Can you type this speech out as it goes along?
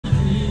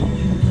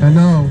I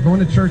know.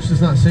 Going to church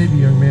does not save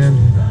you, young man.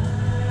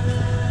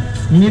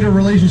 You need a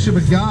relationship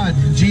with God.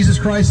 Jesus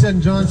Christ said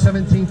in John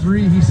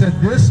 17:3, He said,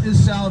 "This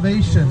is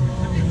salvation,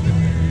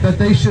 that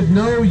they should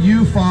know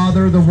you,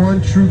 Father, the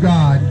one true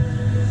God,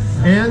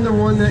 and the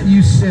one that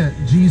you sent,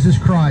 Jesus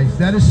Christ."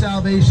 That is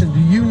salvation. Do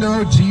you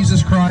know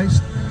Jesus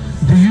Christ?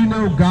 Do you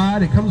know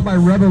God? It comes by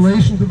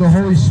revelation through the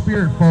Holy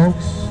Spirit,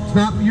 folks. It's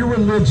not your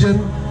religion.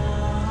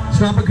 It's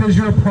not because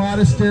you're a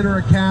Protestant or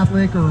a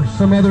Catholic or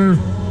some other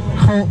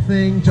cult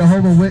thing,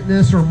 Jehovah's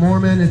Witness or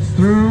Mormon. It's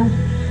through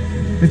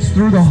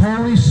the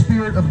Holy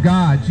Spirit of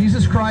God.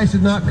 Jesus Christ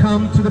did not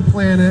come to the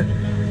planet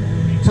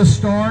to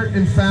start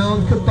and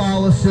found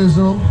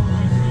Catholicism.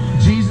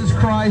 Jesus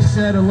Christ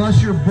said,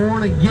 unless you're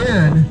born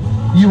again,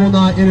 you will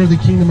not enter the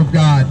kingdom of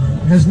God.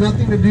 It has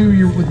nothing to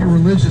do with your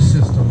religious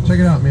system. Check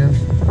it out, man.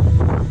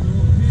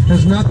 It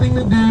has nothing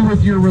to do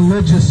with your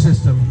religious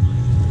system.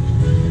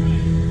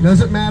 It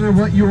doesn't matter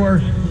what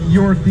your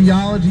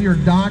theology or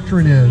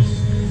doctrine is.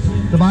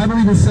 The Bible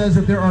even says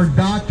that there are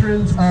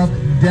doctrines of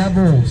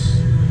devils.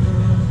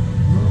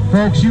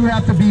 Folks, you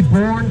have to be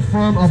born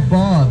from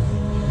above.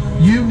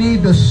 You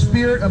need the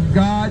Spirit of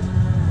God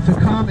to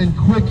come and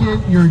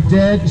quicken your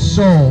dead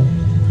soul.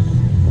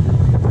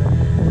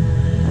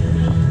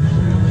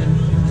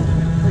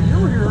 Hey, you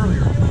were here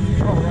earlier.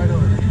 Oh, right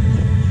on.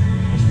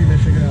 Let's see, man,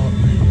 check it out.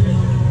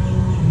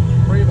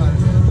 Pray about it,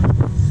 man.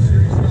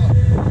 Serious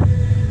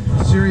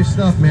stuff. Serious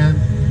stuff, man.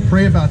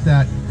 Pray about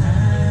that.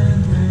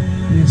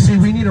 You see,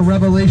 we need a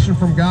revelation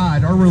from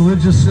God. Our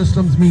religious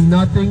systems mean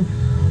nothing.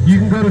 You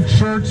can go to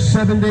church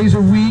 7 days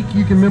a week.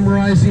 You can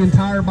memorize the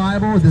entire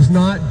Bible. It does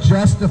not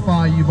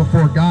justify you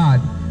before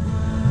God.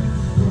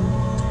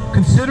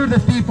 Consider the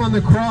thief on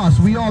the cross.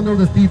 We all know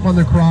the thief on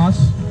the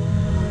cross.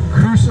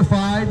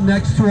 Crucified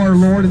next to our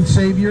Lord and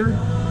Savior.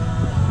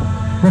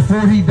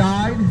 Before he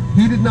died,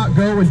 he did not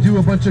go and do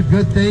a bunch of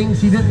good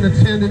things. He didn't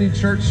attend any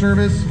church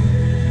service.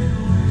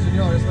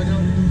 Señor, español.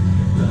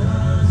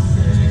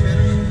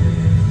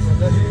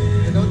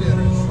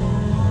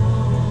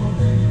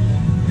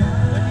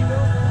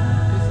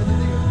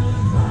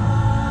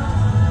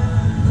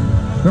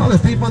 No, the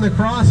thief on the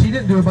cross, he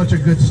didn't do a bunch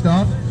of good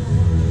stuff.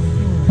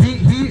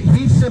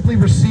 He simply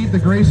received the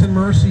grace and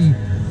mercy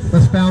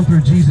that's found through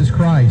Jesus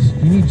Christ.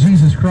 You need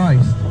Jesus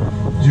Christ.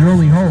 It's your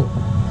only hope.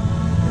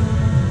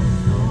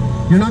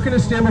 You're not going to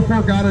stand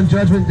before God on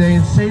Judgment Day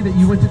and say that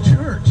you went to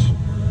church.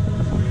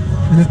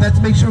 And that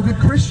makes you a good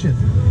Christian.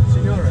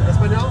 Señor,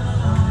 español.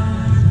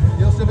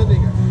 Dios te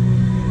bendiga.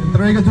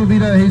 Entrega tu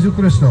vida a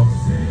Jesucristo.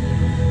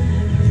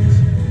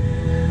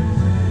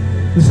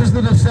 This is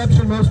the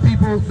deception most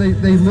people, they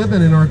live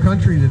in our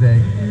country today.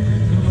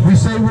 We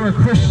say we're a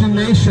Christian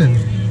nation.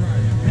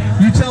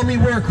 You tell me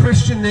we're a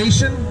Christian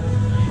nation?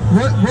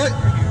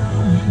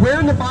 Where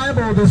in the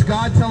Bible does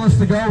God tell us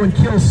to go and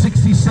kill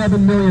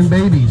 67 million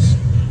babies?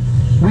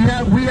 We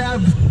have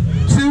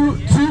two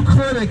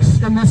clinics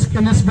in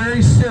this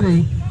very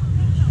city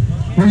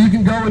where you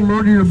can go and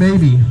murder your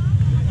baby.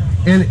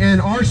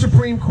 And our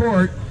Supreme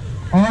Court,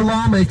 our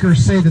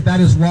lawmakers say that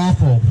is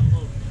lawful.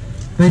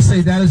 They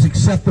say that is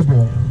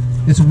acceptable.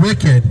 It's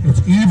wicked. It's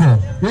evil.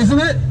 Isn't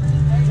it?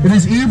 It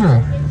is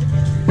evil.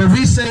 But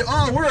we say,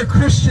 oh, we're a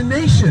Christian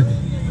nation.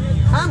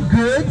 I'm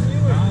good.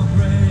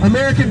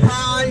 American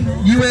Pie,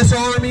 U.S.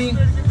 Army,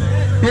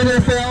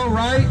 NFL,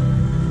 right?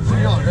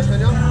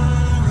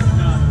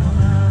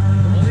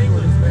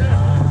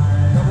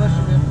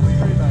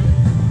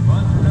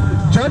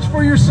 Judge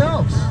for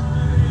yourselves.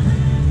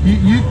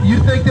 You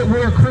think that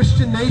we're a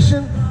Christian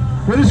nation?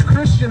 What is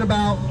Christian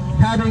about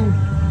having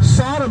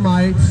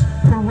sodomites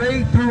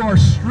parade through our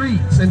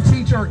streets and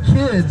teach our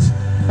kids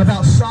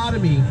about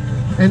sodomy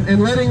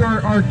and letting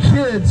our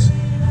kids,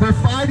 they're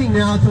fighting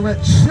now to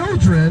let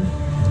children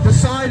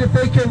decide if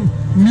they can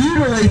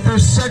mutilate their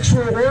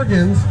sexual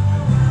organs,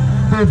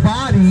 their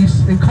bodies,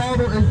 and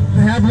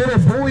have little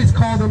boys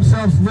call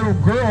themselves little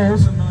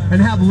girls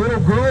and have little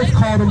girls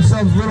call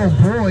themselves little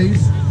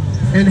boys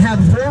and have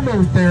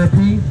hormone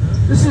therapy.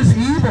 This is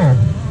evil.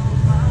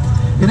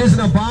 It is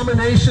an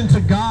abomination to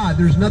God.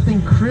 There's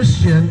nothing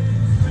Christian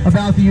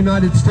about the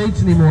United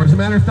States anymore. As a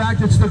matter of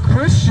fact, it's the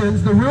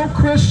Christians, the real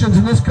Christians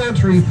in this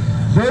country,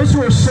 those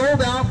who are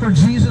sold out for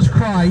Jesus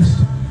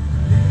Christ,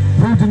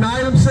 who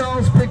deny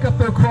themselves, pick up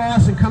their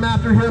cross, and come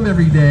after Him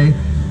every day.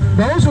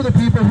 Those are the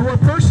people who are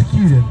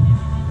persecuted.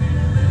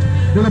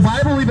 Now, the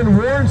Bible even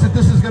warns that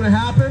this is going to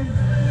happen.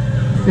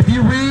 If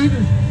you read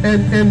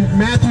in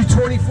Matthew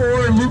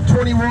 24, Luke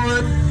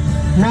 21,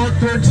 Mark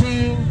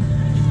 13,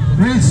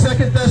 read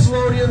 2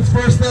 Thessalonians,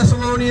 1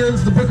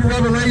 Thessalonians, the book of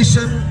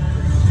Revelation,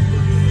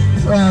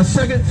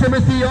 2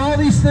 Timothy, all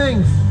these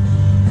things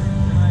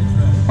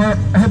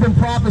have been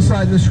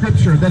prophesied in the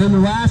Scripture, that in the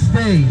last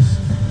days,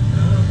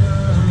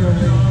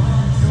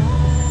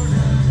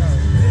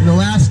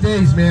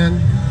 man,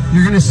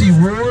 you're going to see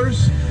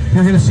wars,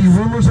 you're going to see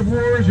rumors of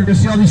wars, you're going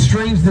to see all these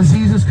strange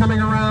diseases coming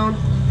around.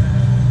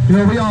 You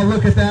know, we all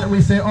look at that and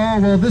we say, oh,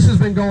 well, this has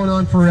been going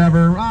on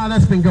forever. Ah,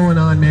 that's been going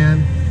on,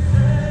 man.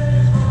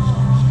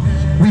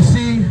 We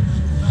see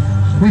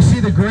We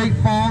see the great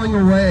falling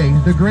away,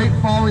 the great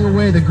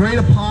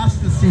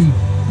apostasy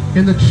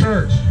in the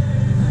church,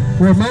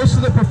 where most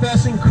of the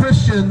professing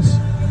Christians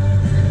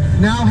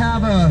now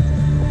have a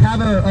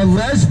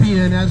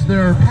lesbian as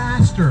their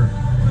pastor,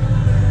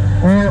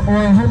 or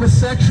a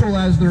homosexual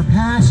as their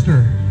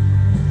pastor.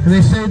 And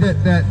they say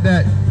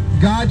that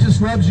God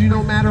just loves you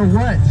no matter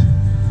what.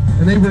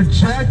 And they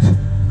reject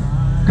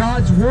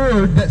God's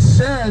word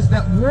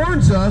that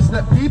warns us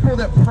that people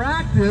that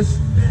practice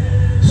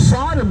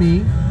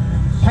sodomy,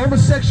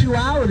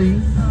 homosexuality,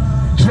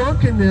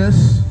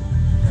 drunkenness,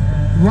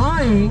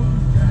 lying,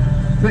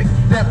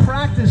 that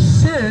practice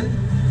sin,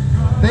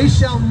 they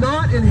shall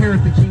not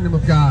inherit the kingdom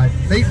of God.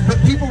 But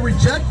people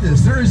reject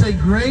this. There is a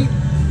great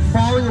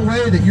falling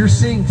away that you're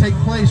seeing take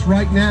place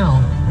right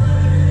now.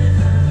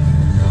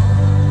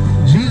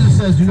 Jesus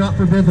says, do not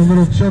forbid the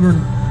little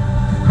children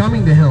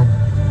coming to him.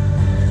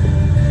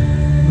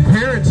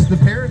 The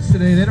parents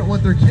today, they don't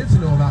want their kids to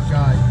know about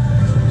God.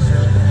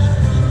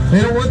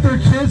 They don't want their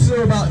kids to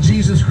know about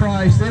Jesus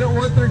Christ. They don't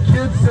want their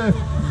kids to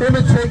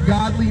imitate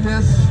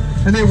godliness.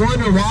 And they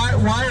wonder,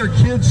 why are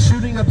kids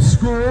shooting up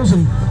schools?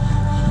 And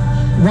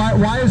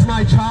why is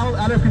my child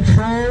out of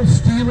control,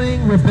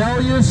 stealing,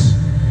 rebellious,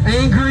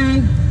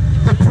 angry,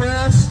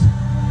 depressed,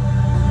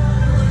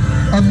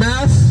 a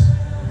mess?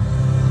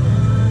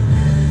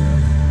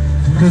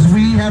 Because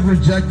we have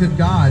rejected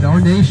God.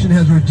 Our nation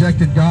has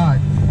rejected God.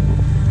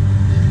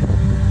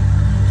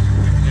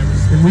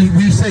 And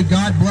we say,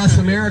 God bless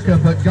America,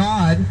 but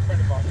God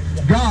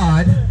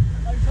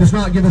does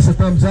not give us a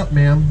thumbs up,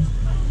 ma'am.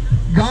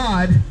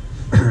 God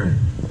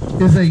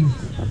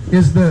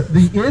is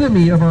the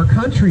enemy of our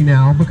country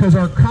now, because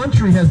our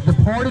country has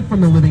departed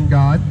from the living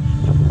God.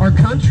 Our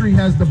country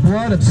has the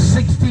blood of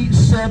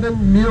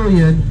 67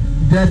 million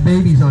dead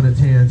babies on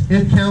its hands,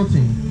 and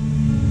counting.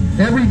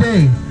 Every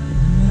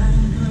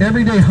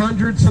day,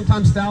 hundreds,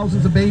 sometimes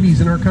thousands of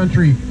babies in our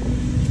country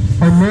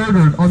are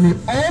murdered on the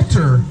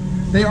altar.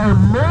 They are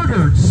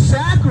murdered,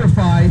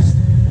 sacrificed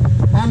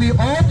on the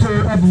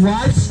altar of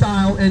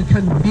lifestyle and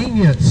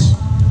convenience.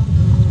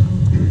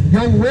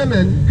 Young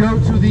women go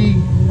to the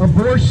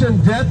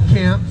abortion death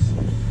camps,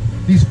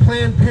 these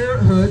Planned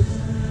Parenthoods,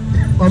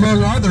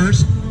 among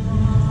others,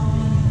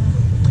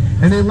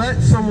 and they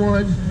let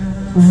someone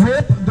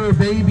rip their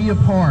baby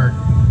apart.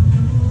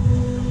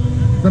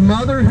 The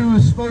mother, who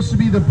is supposed to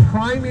be the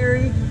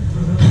primary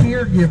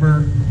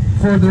caregiver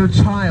for their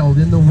child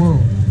in the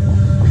womb,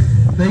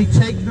 they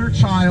take their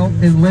child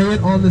and lay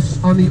it on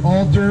the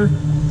altar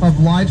of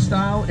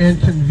lifestyle and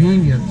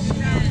convenience.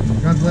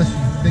 God bless you.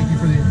 Thank you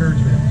for the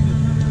encouragement.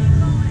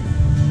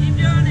 Keep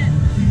doing it.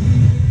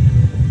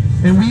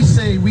 And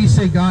we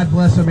say, God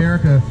bless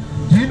America.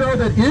 Do you know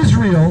that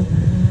Israel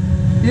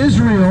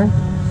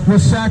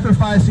was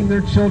sacrificing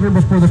their children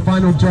before the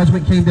final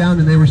judgment came down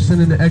and they were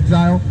sent into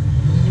exile?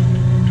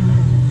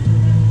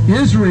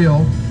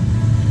 Israel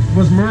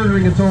was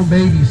murdering its own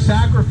babies,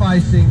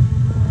 sacrificing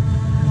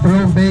their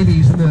own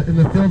babies in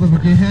the field of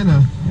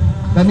Gehenna.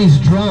 That means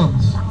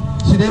drums.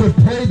 See, they would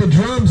play the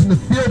drums in the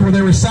field where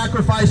they were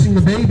sacrificing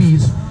the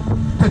babies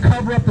to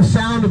cover up the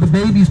sound of the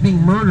babies being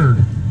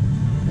murdered.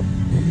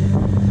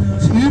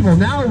 It's evil.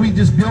 Now we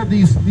just build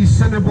these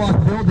cinder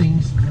block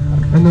buildings,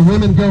 and the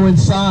women go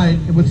inside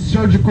and with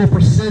surgical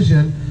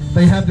precision.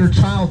 They have their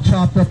child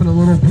chopped up into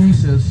little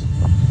pieces.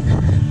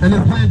 And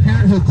then Planned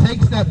Parenthood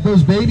takes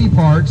those baby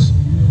parts.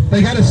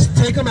 They got to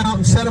take them out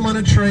and set them on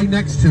a tray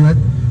next to it,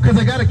 because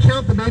they got to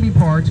count the baby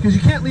parts, because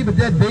you can't leave a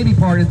dead baby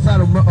part inside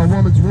a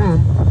woman's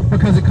womb,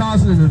 because it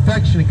causes an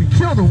infection. It could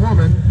kill the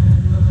woman.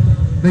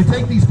 They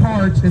take these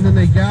parts and then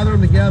they gather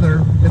them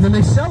together and then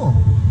they sell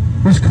them.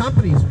 There's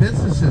companies,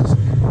 businesses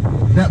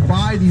that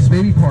buy these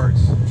baby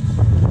parts.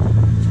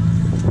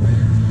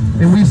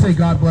 And we say,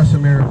 God bless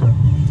America.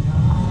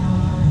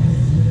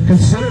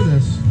 Consider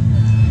this,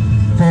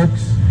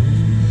 folks.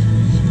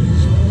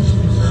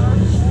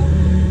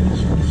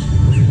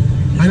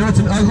 I know it's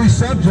an ugly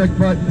subject,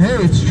 but hey,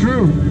 it's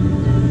true.